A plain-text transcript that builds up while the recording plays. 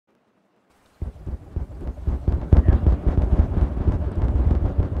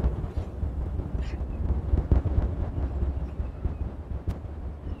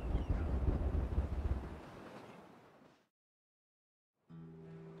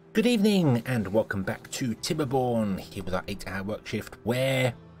Good evening and welcome back to Timberborn, here with our 8-hour work shift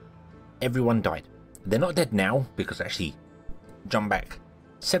where everyone died. They're not dead now because I actually jumped back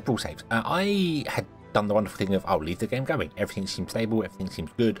several saves. I had done the wonderful thing of I'll leave the game going. Everything seems stable, everything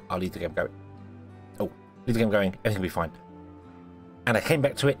seems good, I'll leave the game going. Oh, leave the game going, everything will be fine. And I came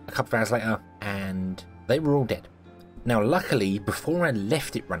back to it a couple of hours later and they were all dead. Now luckily, before I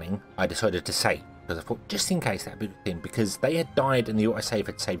left it running, I decided to save. Because I thought, just in case, that'd be a good thing, because they had died and the autosave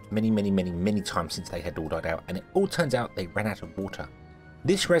had saved many times since they had all died out, and it all turns out they ran out of water.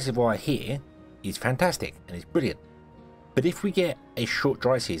 This reservoir here is fantastic and it's brilliant, but if we get a short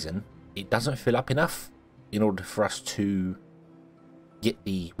dry season, it doesn't fill up enough in order for us to get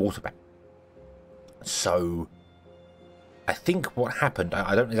the water back. So I think what happened,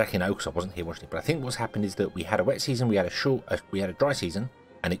 I don't exactly know because I wasn't here watching it, but I think what's happened is that we had a wet season, we had a dry season,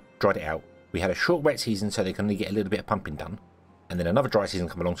 and it dried it out. We had a short wet season so they can only get a little bit of pumping done, and then another dry season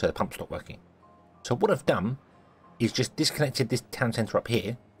come along so the pump stopped working. So what I've done is just disconnected this town centre up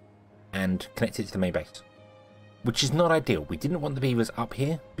here and connected it to the main base, which is not ideal. We didn't want the beavers up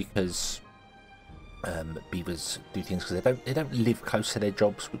here because beavers do things because they don't live close to their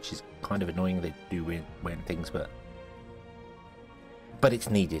jobs, which is kind of annoying. They do weird things, but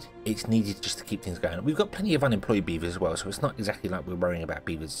it's needed. It's needed just to keep things going. We've got plenty of unemployed beavers as well, so it's not exactly like we're worrying about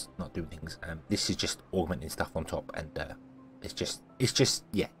beavers not doing things. This is just augmenting stuff on top, and it's just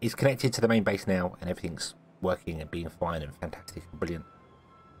yeah, it's connected to the main base now, and everything's working and being fine and fantastic and brilliant.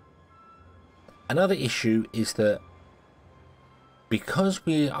 Another issue is that because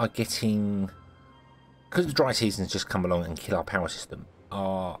we are getting, because the dry seasons just come along and kill our power system,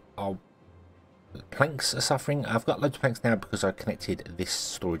 our planks are suffering. I've got loads of planks now because I connected this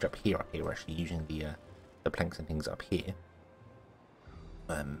storage up here. We're actually using the planks and things up here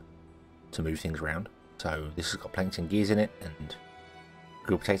to move things around. So this has got planks and gears in it and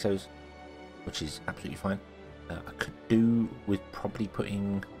grilled potatoes, which is absolutely fine. I could do with probably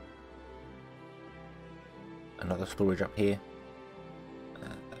putting another storage up here.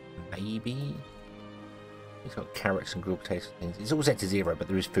 Maybe. It's got carrots and grilled potatoes and things. It's all set to 0, but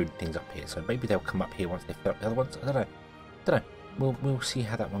there is food and things up here, so maybe they'll come up here once they fill up the other ones. I don't know. We'll see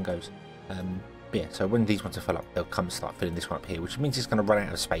how that one goes. But yeah, so when these ones are full up, they'll come start filling this one up here, which means it's going to run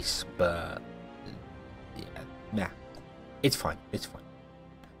out of space. But yeah, nah, it's fine. It's fine.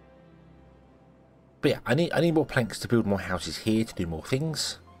 But yeah, I need more planks to build more houses here to do more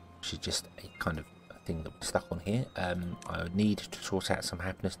things, which is just a kind of thing that we're stuck on here. I need to sort out some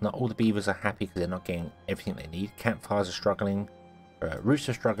happiness. Not all the beavers are happy because they're not getting everything they need. Campfires are struggling, roofs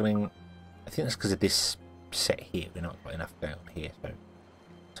are struggling. I think that's because of this set here. We're not got enough going on here.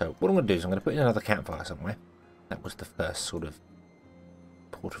 So what I'm going to do is I'm going to put in another campfire somewhere. That was the first sort of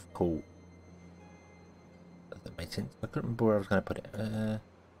port of call that made sense. I couldn't remember where I was going to put it.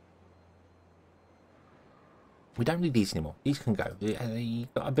 We don't need these anymore. These can go. They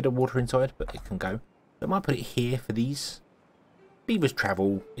got a bit of water inside, but it can go. I might put it here for these. Beavers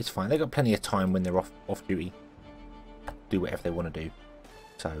travel. It's fine. They've got plenty of time when they're off duty. Do whatever they want to do.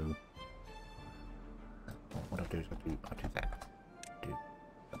 So what I'll do is I'll do that.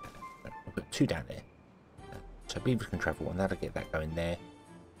 I'll put 2 down there. So beavers can travel, and that'll get that going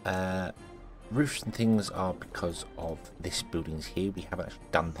there. Roofs and things are because of this buildings here. We haven't actually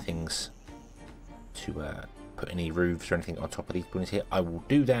done things to put any roofs or anything on top of these buildings here. I will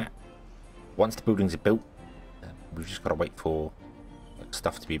do that once the buildings are built. We've just got to wait for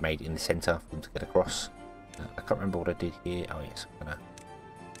stuff to be made in the centre for them to get across. I can't remember what I did here. Oh yes, I'm going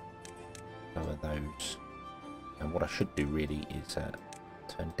to lower those. And what I should do really is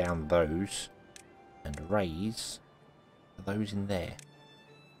turn down those and raise those in there.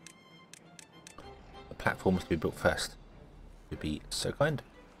 The platforms to be built first would be so kind.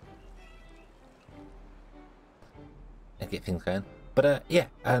 And get things going. But yeah,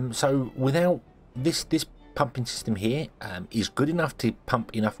 so without this pumping system here is good enough to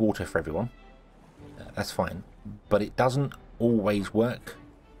pump enough water for everyone. That's fine, but it doesn't always work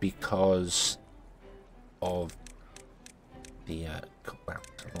because of the wow,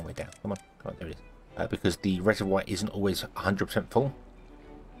 it's a long way down. Come on, there it is. Because the reservoir isn't always 100% full.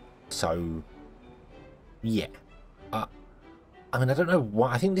 So yeah, I mean, I don't know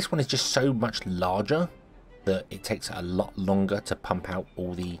why. I think this one is just so much larger that it takes a lot longer to pump out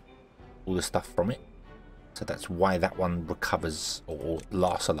all the stuff from it. So that's why that one recovers or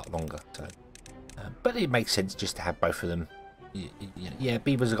lasts a lot longer. So, but it makes sense just to have both of them. Yeah,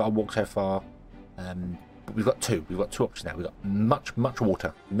 beavers have got to walk so far. But we've got two. We've got 2 options now. We've got much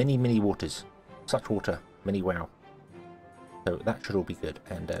water, many waters, such water, many wow. So that should all be good.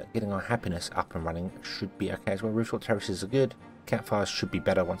 And getting our happiness up and running should be okay as well. Rooftop terraces are good. campfires should be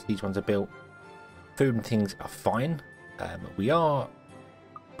better once these ones are built. Food and things are fine. We are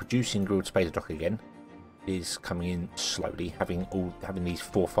producing grilled STHedgehog again. It is coming in slowly. Having these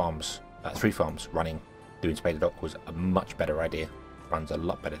 3 farms running doing STHedgehog was a much better idea. Runs a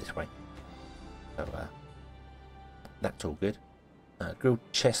lot better this way. So that's all good. Grilled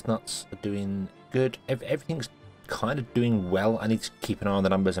chestnuts are doing good. Everything's kind of doing well. I need to keep an eye on the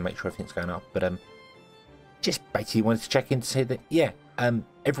numbers and make sure everything's going up. But just basically wanted to check in to say that yeah,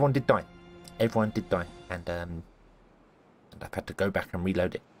 everyone did die. Everyone did die, and I've had to go back and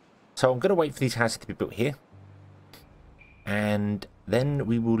reload it. So I'm going to wait for these houses to be built here, and then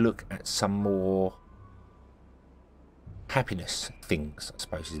we will look at some more happiness things. I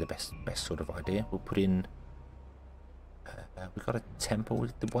suppose is the best sort of idea. We'll put in. We've got a temple.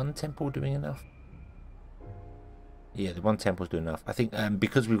 Is the one temple doing enough? Yeah, the one temple's doing enough. I think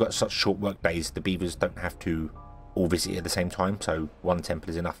because we've got such short work days, the beavers don't have to all visit at the same time. So one temple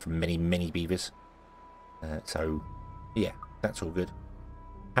is enough for many beavers. So yeah, that's all good.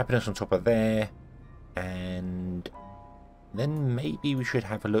 Happiness on top of there, and then maybe we should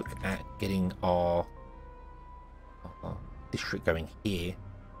have a look at getting our district going here.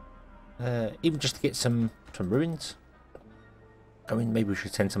 Even just to get some ruins. I mean, maybe we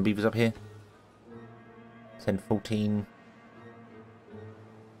should send some beavers up here. Send 14.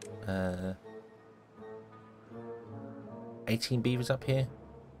 18 beavers up here.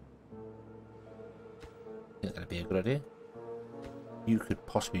 I think that'd be a good idea. You could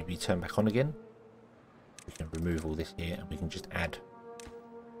possibly be turned back on again. We can remove all this here and we can just add.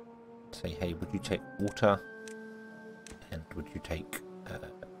 Say, hey, would you take water? And would you take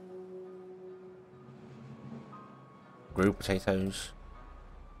grilled potatoes?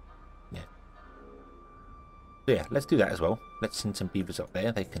 Yeah. So yeah, let's do that as well. Let's send some beavers up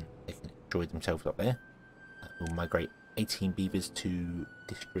there. They can enjoy themselves up there. We'll migrate 18 beavers to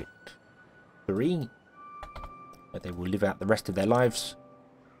District 3. But they will live out the rest of their lives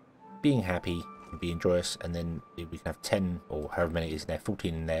being happy and being joyous, and then we can have 10 or however many it is in there,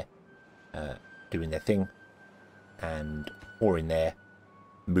 14 in there doing their thing, and 4 in there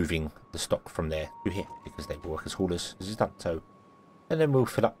moving the stock from there to here because they will work as haulers as it's done. So, and then we'll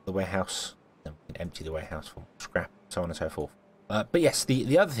fill up the warehouse, then we can empty the warehouse for scrap, so on and so forth. But yes,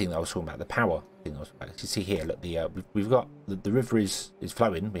 the other thing that I was talking about, the power thing I was about, you see here, look, we've got the river is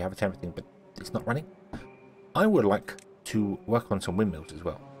flowing, we have it everything, but it's not running. I would like to work on some windmills as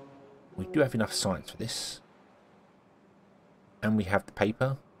well. We do have enough science for this, and we have the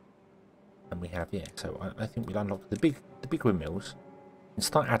paper, and we have, yeah, so I think we'll unlock the big windmills and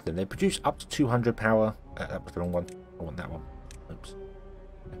start adding them. They produce up to 200 power. That was the wrong one. I want that one. Oops.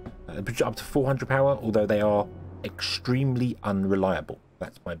 They produce up to 400 power, although they are extremely unreliable.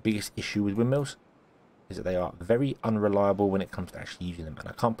 That's my biggest issue with windmills, is that they are very unreliable when it comes to actually using them, and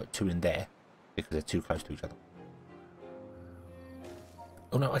I can't put 2 in there because they're too close to each other.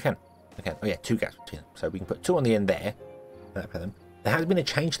 Oh no, I can. Oh yeah, 2 gaps between them. So we can put 2 on the end there. There has been a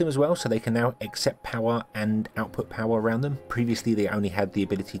change to them as well, so they can now accept power and output power around them. Previously, they only had the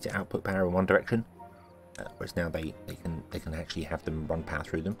ability to output power in one direction, whereas now they can actually have them run power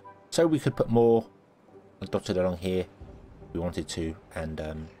through them. So we could put more dotted along here if we wanted to,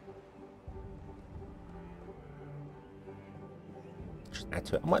 and just add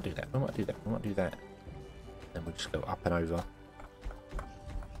to it. I might do that. We might do that. Then we'll just go up and over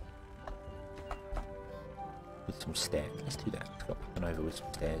with some stairs. Let's do that. Let's go up and over with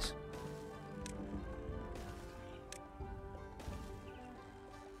some stairs.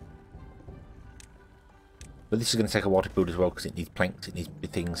 But this is going to take a while to build as well, because it needs planks, it needs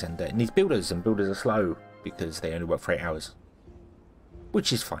things, and it needs builders, and builders are slow because they only work for 8 hours,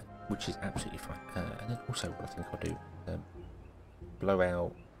 which is fine, which is absolutely fine. And then also, what I think I'll do, blow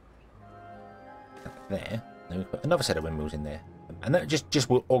out there. Then we put another set of windmills in there, and that just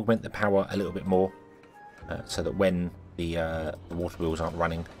will augment the power a little bit more, so that when the water wheels aren't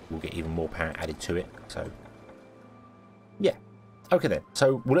running, we'll get even more power added to it. So yeah, okay then.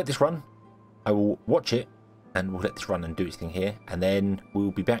 So we'll let this run. I will watch it, and we'll let this run and do its thing here, and then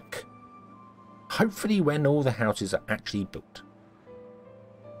we'll be back hopefully when all the houses are actually built.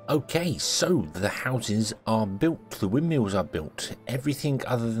 Okay, so the houses are built, the windmills are built, everything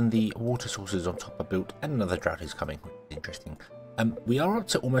other than the water sources on top are built, and another drought is coming, which is interesting. We are up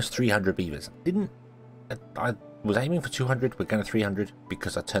to almost 300 beavers. I was aiming for 200, we're going to 300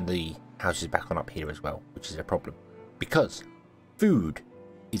 because I turned the houses back on up here as well, which is a problem. Because food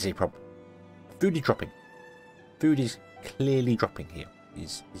is a problem. Food is dropping. Food is clearly dropping here.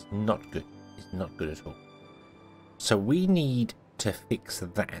 Is not good. It's not good at all. So we need to fix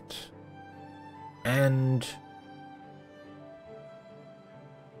that. And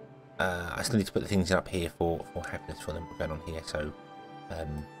I still need to put the things up here for happiness for them going on here. So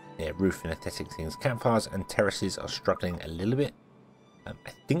yeah, roof and aesthetic things. Campfires and terraces are struggling a little bit.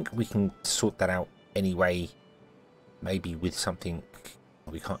 I think we can sort that out anyway, maybe with something.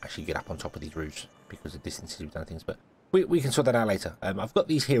 We can't actually get up on top of these roofs because of distances we've done things, but we can sort that out later. I've got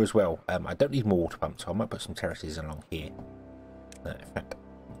these here as well. I don't need more water pumps, so I might put some terraces along here.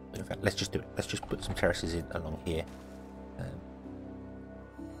 In fact, let's just do it. Let's just put some terraces in along here.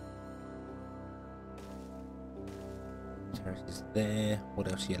 Terraces there.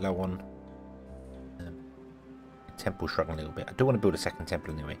 What else are you low on? Temple struggling a little bit. I do want to build a second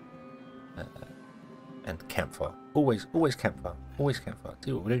temple anyway. And campfire. Always campfire. Always campfire.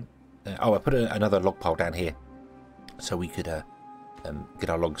 See what we're doing. Oh, I put another log pile down here, so we could get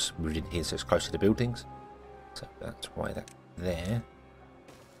our logs moved in here, so it's closer to buildings. So that's why that's there.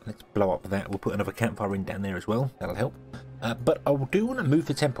 Let's blow up that. We'll put another campfire in down there as well. That'll help. But I do want to move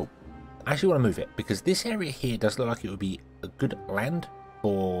the temple. I actually want to move it because this area here does look like it would be a good land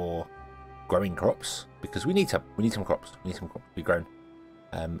for growing crops, because we need some crops. We need some crops to be grown.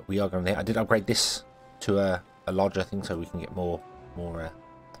 We are going there. I did upgrade this to a larger thing so we can get more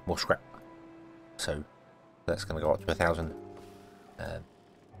scrap. So that's going to go up to 1,000.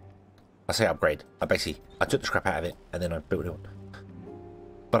 I say upgrade. I took the scrap out of it and then I built it on.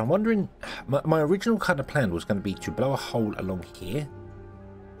 But I'm wondering, my original kind of plan was going to be to blow a hole along here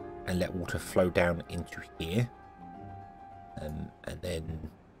and let water flow down into here, and then,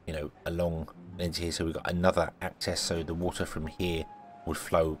 you know, along into here, so we've got another access, so the water from here would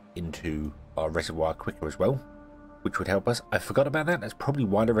flow into our reservoir quicker as well, which would help us. I forgot about that. That's probably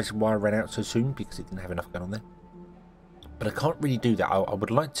why the reservoir ran out so soon, because it didn't have enough going on there. But I can't really do that. I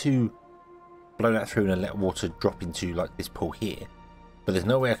would like to blow that through and let water drop into like this pool here, but there's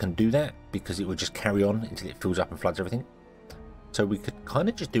no way I can do that because it would just carry on until it fills up and floods everything. So we could kind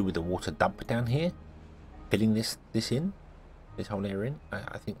of just do with the water dump down here, filling this whole area in.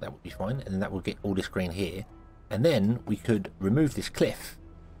 I think that would be fine, and then that would get all this green here, and then we could remove this cliff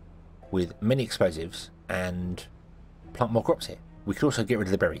with many explosives and plant more crops here. We could also get rid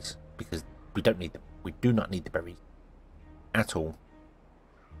of the berries because we don't need them. We do not need the berries at all.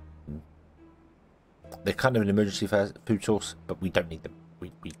 They're kind of an emergency food source, but we don't need them.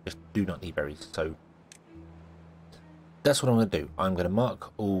 We just do not need berries. So that's what I'm going to do. I'm going to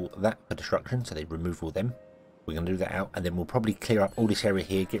mark all that for destruction, so they remove all them. We're going to do that out, and then we'll probably clear up all this area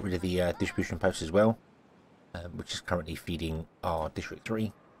here, get rid of the distribution post as well, which is currently feeding our District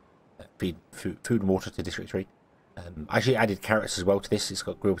 3. Feed food and water to District 3. I actually added carrots as well to this. It's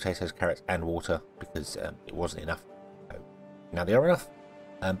got grilled potatoes, carrots, and water because it wasn't enough. So now they are enough.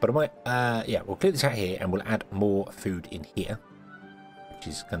 But I might, yeah, we'll clear this out here, and we'll add more food in here, which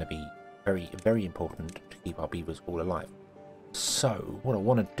is going to be very, very important to keep our beavers all alive. So what I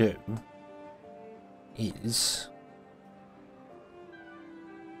want to do is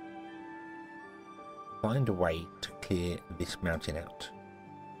find a way to clear this mountain out,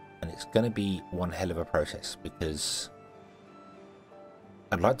 and it's going to be one hell of a process because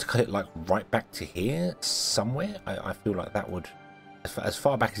I'd like to cut it like right back to here somewhere. I feel like that would, as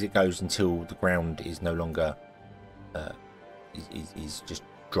far back as it goes until the ground is no longer is just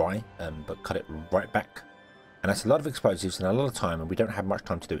dry, but cut it right back. And that's a lot of explosives and a lot of time, and we don't have much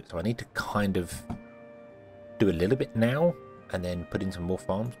time to do it, so I need to kind of do a little bit now and then put in some more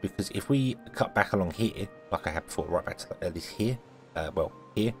farms, because if we cut back along here like I had before, right back to this here, well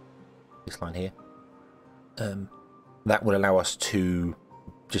here, this line here, that will allow us to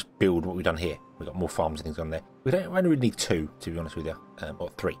just build what we've done here. We've got more farms and things on there. We only really need 2, to be honest with you, or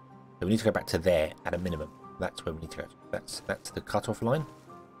 3. So we need to go back to there at a minimum. That's where we need to go. That's the cut-off line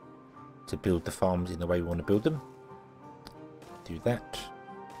to build the farms in the way we want to build them. Do that.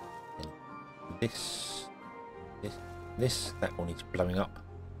 And this, that all needs blowing up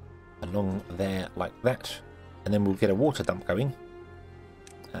along there like that, and then we'll get a water dump going,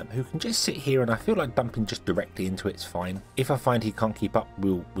 who can just sit here, and I feel like dumping just directly into it's fine. If I find he can't keep up,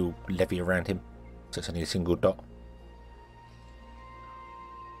 we'll levy around him, so it's only a single dot.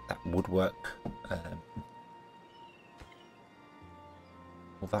 That would work.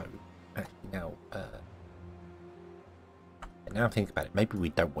 Although actually now I'm thinking about it, maybe we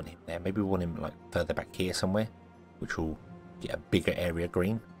don't want him there. Maybe we want him like further back here somewhere, which will get a bigger area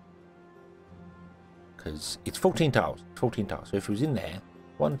green, because it's 14 tiles. 14 tiles. So if it was in there,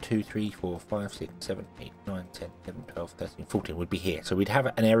 1, 2, 3, 4, 5, 6, 7, 8, 9, 10, 11, 12, 13, 14 would be here. So we'd have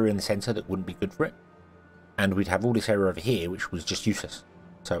an area in the center that wouldn't be good for it, and we'd have all this area over here which was just useless.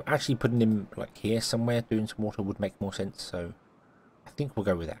 So actually putting him like here somewhere, doing some water, would make more sense. So I think we'll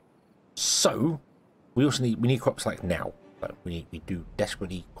go with that. So we also need crops like now. but we do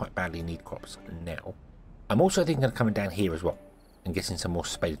desperately, quite badly need crops now. I'm also thinking of coming down here as well and getting some more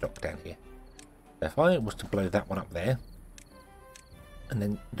spaded rock down here. So if I was to blow that one up there and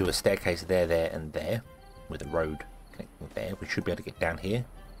then do a staircase there, there and there with a road connecting there, we should be able to get down here.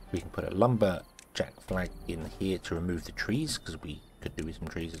 We can put a lumberjack flag in here to remove the trees, because we could do with some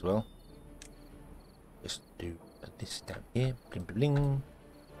trees as well. Just do this down here, bling bling.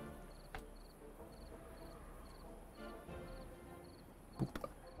 Boop.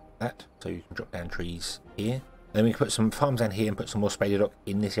 That, so you can drop down trees here. Then we can put some farms down here and put some more spaded rock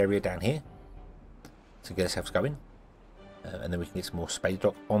in this area down here to get ourselves going. And then we can get some more spaded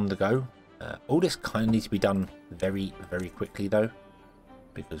rock on the go. All this kind of needs to be done very, very quickly though,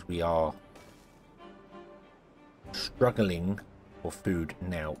 because we are struggling for food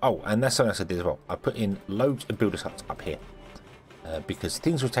now. Oh, and that's something else I did as well. I put in loads of builders huts up here because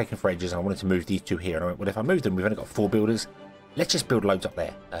things were taking for ages and I wanted to move these two here. And I went, well, if I move them, we've only got 4 builders. Let's just build loads up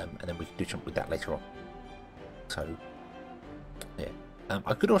there, and then we can do something with that later on. So, yeah.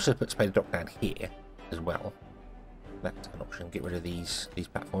 I could also put spaded rock down here as well. That's an option. Get rid of these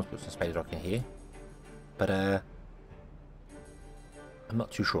platforms, put some spaded rock in here. But I'm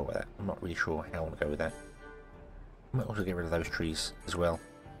not too sure about that. I'm not really sure how I want to go with that. I might also get rid of those trees as well.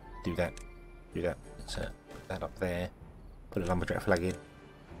 Do that. Do that. Let's put that up there. Put a lumberjack flag in.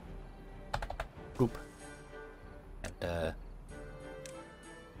 Boop. And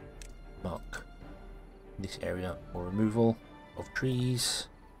mark this area for removal of trees.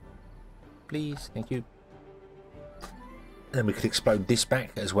 Please. Thank you. And then we could explode this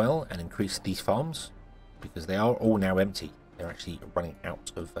back as well and increase these farms, because they are all now empty. They're actually running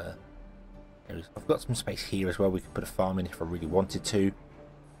out of areas. I've got some space here as well. We could put a farm in if I really wanted to.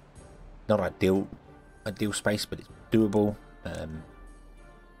 Not ideal space, but it's doable.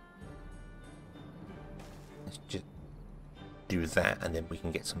 Let's just do that, and then we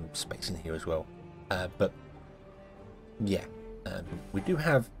can get some space in here as well. But yeah, we do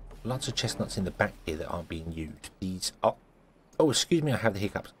have lots of chestnuts in the back here that aren't being used. These are... Oh, excuse me, I have the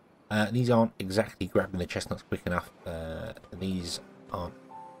hiccups. These aren't exactly grabbing the chestnuts quick enough. These aren't...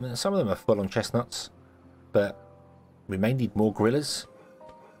 Some of them are full on chestnuts, but we may need more gorillas.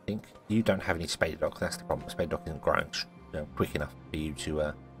 I think you don't have any spaded rock. That's the problem. Spaded rock isn't growing quick enough for you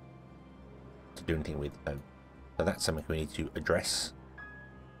to do anything with. So that's something we need to address.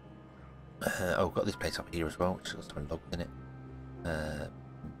 Oh, I've got this place up here as well, which has got some logs in it.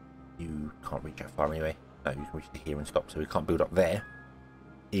 You can't reach that far anyway. No, you can reach to here and stop, so we can't build up there,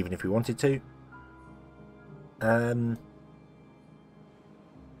 even if we wanted to.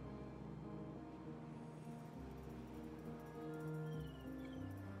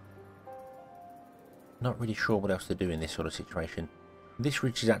 Not really sure what else to do in this sort of situation. This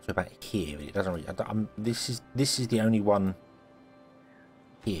reaches out to about here. It doesn't really. This is the only one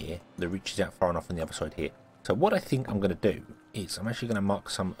here that reaches out far enough on the other side here. So what I think I'm going to do is I'm actually going to mark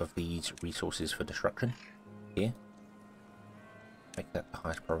some of these resources for destruction here. Make that the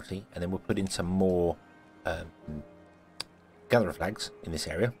highest priority, and then we'll put in some more gatherer flags in this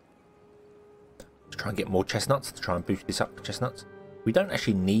area to try and get more chestnuts, to try and boost this up for chestnuts. We don't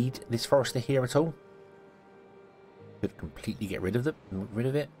actually need this forester here at all. Could completely get rid of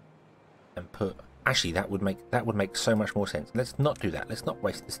it, and put... Actually, that would make so much more sense. Let's not do that. Let's not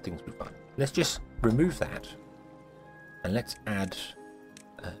waste this things we've got. Let's just remove that, and let's add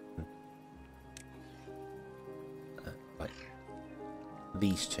like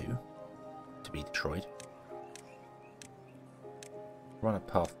these two to be destroyed. Run a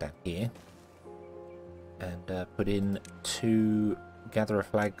path down here, and put in 2 gatherer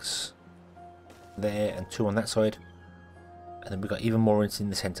flags there and 2 on that side. And then we've got even more in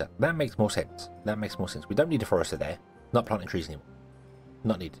the centre. That makes more sense. That makes more sense. We don't need a forester there. Not planting trees anymore.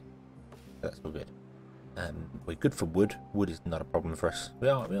 Not needed. That's all good. We're good for wood. Wood is not a problem for us. We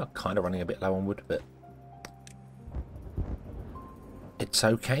are kind of running a bit low on wood, but it's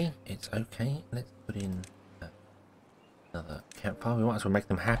okay. It's okay. Let's put in another campfire. We might as well make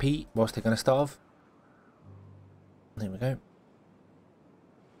them happy whilst they're going to starve. There we go.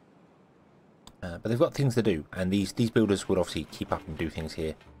 But they've got things to do, and these builders would obviously keep up and do things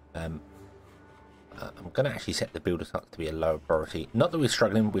here. I'm going to actually set the builders up to be a lower priority. Not that we're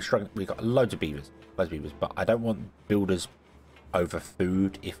struggling. We've got loads of beavers, but I don't want builders over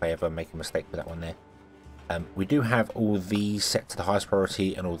food if I ever make a mistake with that one there. We do have all these set to the highest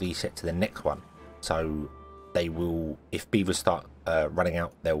priority and all these set to the next one, so they will, if beavers start running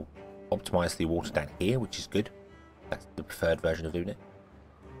out, they'll optimize the water down here, which is good. That's the preferred version of doing it.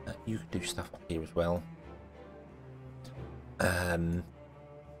 You can do stuff up here as well.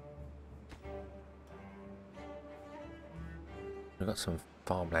 We've got some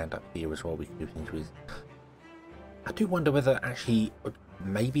farmland up here as well we can do things with. I do wonder whether actually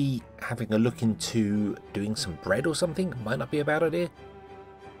maybe having a look into doing some bread or something might not be a bad idea.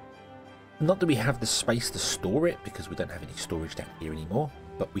 Not that we have the space to store it because we don't have any storage down here anymore,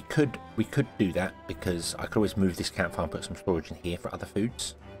 but we could do that because I could always move this campfire and put some storage in here for other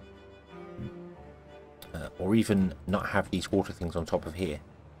foods. Or even not have these water things on top of here,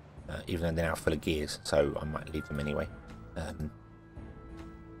 even though they're now full of gears, so I might leave them anyway.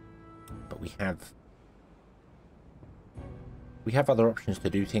 But we have other options to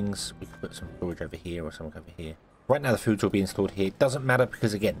do things. We could put some storage over here or something over here. Right now the food's all being stored here. It doesn't matter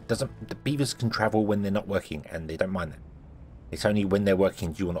because again, the beavers can travel when they're not working and they don't mind that. It's only when they're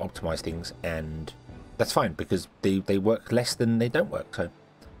working do you want to optimize things, and that's fine because they work less than they don't work. So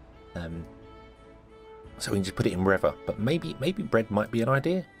so we can just put it in wherever. But maybe bread might be an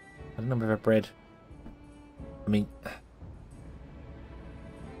idea. I don't know whether bread. I mean,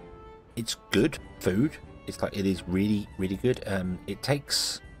 it's good food. It's like, it is really, really good. It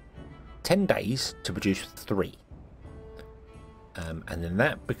takes 10 days to produce 3. And then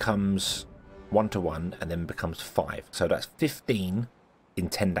that becomes 1 to 1 and then becomes 5. So that's 15 in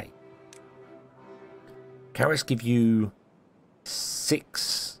 10 days. Carrots give you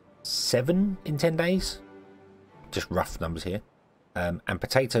 6, 7 in 10 days. Just rough numbers here. And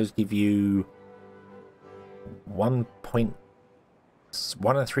potatoes give you 1 and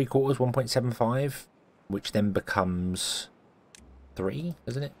 3/4, 1.75, which then becomes 3,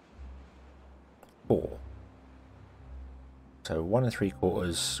 isn't it? 4. So 1 and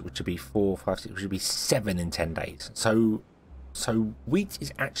 3/4, which would be 4, 5, 6, which would be 7 in 10 days. So wheat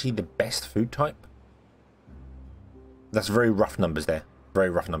is actually the best food type. That's very rough numbers there. Very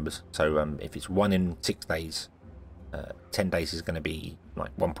rough numbers. So if it's 1 in 6 days, 10 days is going to be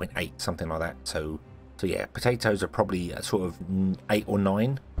like 1.8, something like that. So yeah, potatoes are probably a sort of 8 or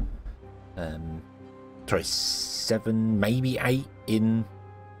 9. Sorry, 7, maybe 8 in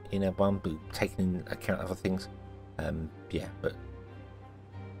a one, but taking into account other things. Yeah, but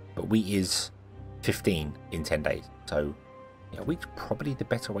wheat is 15 in 10 days. So yeah, wheat's probably the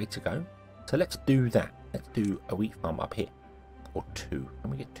better way to go. So let's do that. Let's do a wheat farm up here, or 2.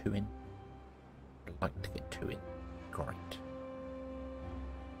 Can we get 2 in? I'd like to get 2 in. Great.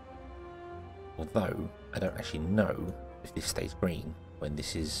 Although I don't actually know if this stays green when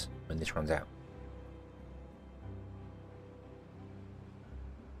this runs out.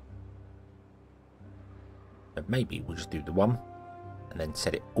 But maybe we'll just do the 1 and then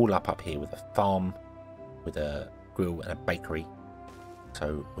set it all up here with a farm, with a grill and a bakery.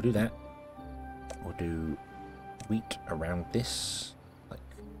 So we'll do that. We'll do wheat around this, like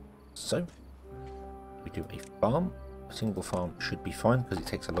so. We do a farm. A single farm should be fine because it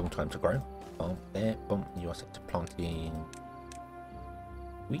takes a long time to grow. Farm there, boom, you are set to planting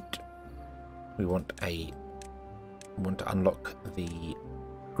wheat. We want to unlock the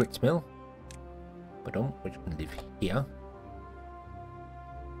grits mill, which can live here,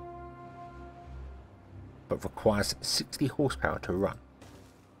 but requires 60 horsepower to run.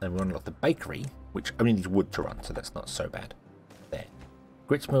 Then we unlock the bakery, which only needs wood to run, so that's not so bad. There.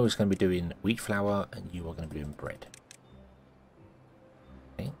 Grits mill is going to be doing wheat flour, and you are going to be doing bread.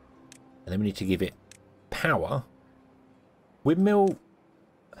 Okay. And then we need to give it power. Windmill.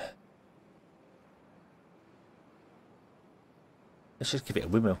 Let's just give it a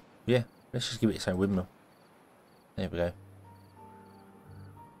windmill. Yeah, let's just give it its own windmill. There we go.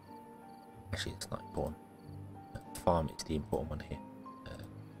 Actually, it's not important. Farm is the important one here.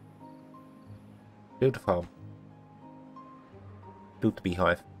 Build a farm. Build the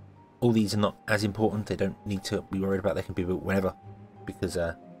beehive. All these are not as important. They don't need to be worried about. They can be built whenever, because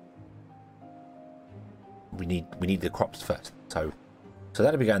we need the crops first. So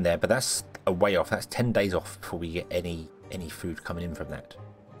that'll be going there. But that's a way off. That's 10 days off before we get any food coming in from that.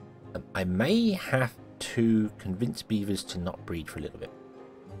 I may have to convince beavers to not breed for a little bit.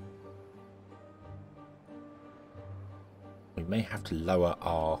 We may have to lower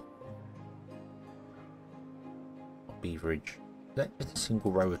our beaverage. Is that just a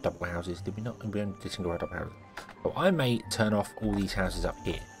single row of double houses? Did we not? We only did a single row of double houses. So I may turn off all these houses up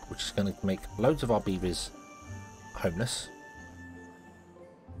here, which is going to make loads of our beavers homeless.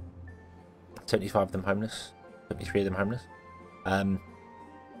 75 of them homeless. 73 of them homeless.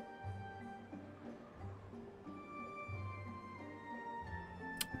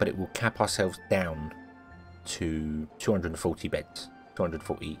 But it will cap ourselves down to 240 beds.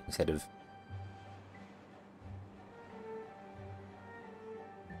 240 instead of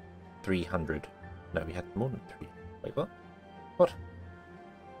 300. No, we had more than 3. Wait, what? What?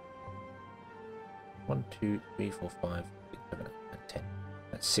 1, 2, 3, 4, 5, 6, 7, 8, 9,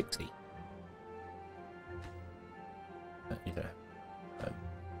 That's 60. You know.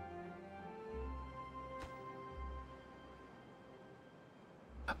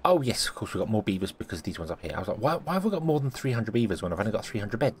 Oh yes, of course we've got more beavers because these ones up here. I was like, why have we got more than 300 beavers when I've only got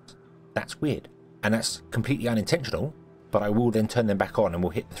 300 beds? That's weird. And that's completely unintentional, but I will then turn them back on and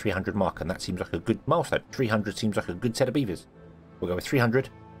we'll hit the 300 mark, and that seems like a good milestone. 300 seems like a good set of beavers. We'll go with 300.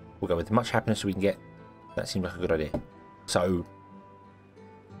 We'll go with as much happiness as we can get. That seems like a good idea. So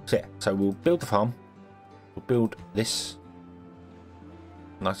yeah, so we'll build the farm. We'll build this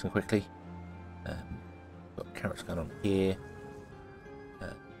nice and quickly. Got carrots going on here.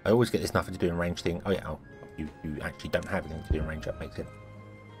 I always get this nothing to do in range thing. Oh yeah, oh, you actually don't have anything to do in range, that makes sense.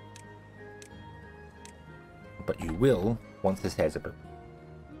 But you will once the stairs are built.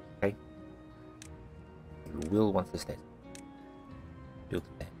 Okay? You will once the stairs built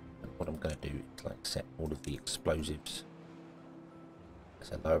there. And what I'm going to do is like set all of the explosives as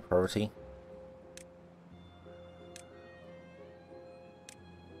a lower priority.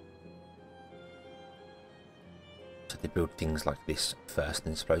 They build things like this first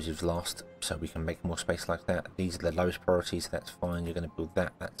and explosives last, so we can make more space like that. These are the lowest priorities, that's fine. You're going to build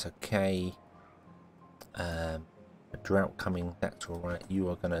that, that's okay. A drought coming, that's alright. You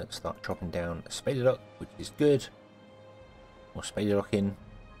are going to start chopping down a spadelock, which is good. More spadelock in,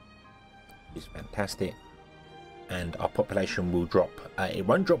 which is fantastic. And our population will drop. It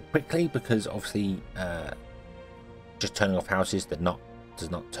won't drop quickly because obviously just turning off houses does not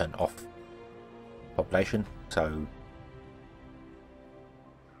turn off population, so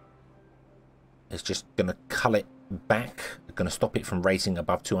it's just going to cull it back. It's going to stop it from raising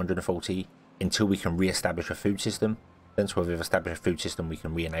above 240 until we can re-establish a food system. Then once we've established a food system, we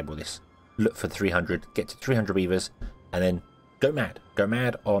can re-enable this. Look for 300, get to 300 beavers, and then go mad. Go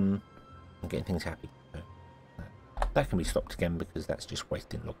mad on getting things happy. So, that can be stopped again because that's just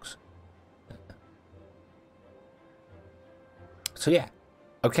wasting logs. So yeah,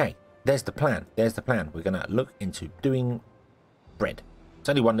 okay. There's the plan. There's the plan. We're going to look into doing bread. It's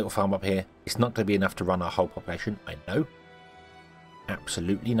only one little farm up here. It's not going to be enough to run our whole population. I know.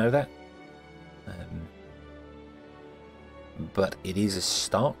 Absolutely know that. But it is a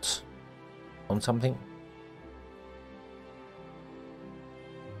start on something.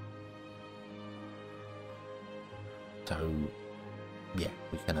 So, yeah,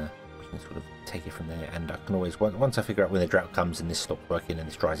 we can sort of take it from there. And I can always, once I figure out when the drought comes and this stops working and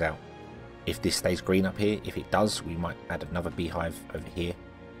this dries out, if this stays green up here, if it does, we might add another beehive over here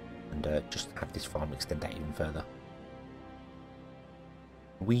and just have this farm extend that even further.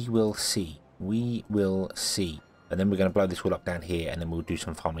 We will see. We will see. And then we're going to blow this all up down here, and then we'll do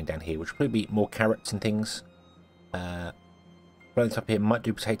some farming down here, which will probably be more carrots and things. Blow this up here. Might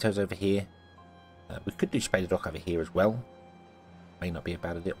do potatoes over here. We could do spadelock over here as well. May not be a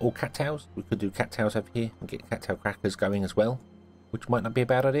bad idea. Or cattails. We could do cattails over here and get cattail crackers going as well, which might not be a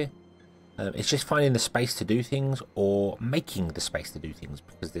bad idea. It's just finding the space to do things or making the space to do things,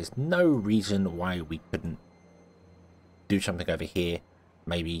 because there's no reason why we couldn't do something over here,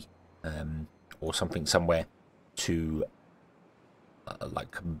 maybe, or something somewhere to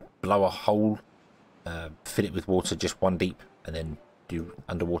like blow a hole, fill it with water just one deep, and then do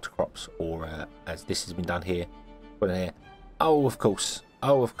underwater crops, or as this has been done here, put in here. Oh, of course,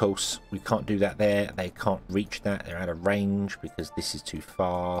 we can't do that there. They can't reach that. They're out of range because this is too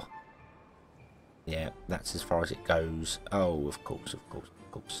far. Yeah, that's as far as it goes. Oh, of course.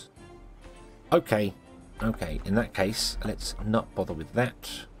 Okay, in that case, let's not bother with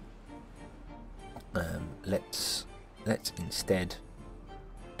that. Let's instead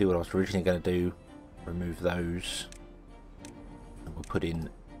do what I was originally going to do. Remove those. And we'll put in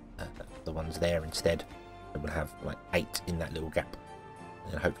the ones there instead. And we'll have like 8 in that little gap.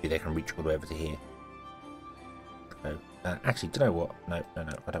 And hopefully they can reach all the way over to here. So, actually, do you know what? No, I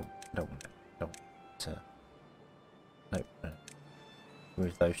don't want that. No.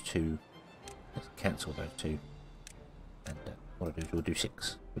 Remove those 2. Let's cancel those 2. And what I'll do is we'll do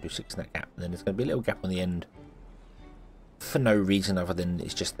 6. We'll do 6 in that gap. And then there's going to be a little gap on the end. For no reason other than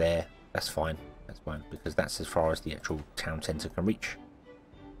it's just there. That's fine. That's fine. Because that's as far as the actual town centre can reach.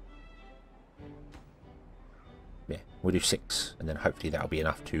 Yeah, we'll do 6. And then hopefully that'll be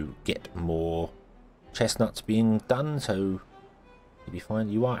enough to get more chestnuts being done. So you'll be fine.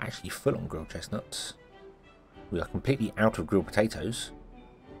 You are actually full on grilled chestnuts. We are completely out of grilled potatoes.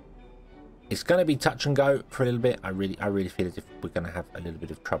 It's going to be touch and go for a little bit. I really feel as if we're going to have a little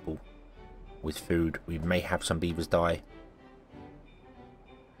bit of trouble with food. We may have some beavers die.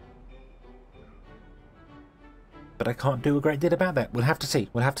 But I can't do a great deal about that. We'll have to see.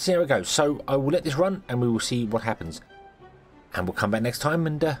 We'll have to see how it goes. So I will let this run and we will see what happens. And we'll come back next time,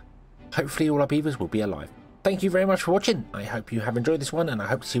 and hopefully all our beavers will be alive. Thank you very much for watching. I hope you have enjoyed this one, and I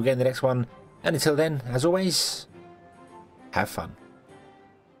hope to see you again in the next one. And until then, as always, have fun.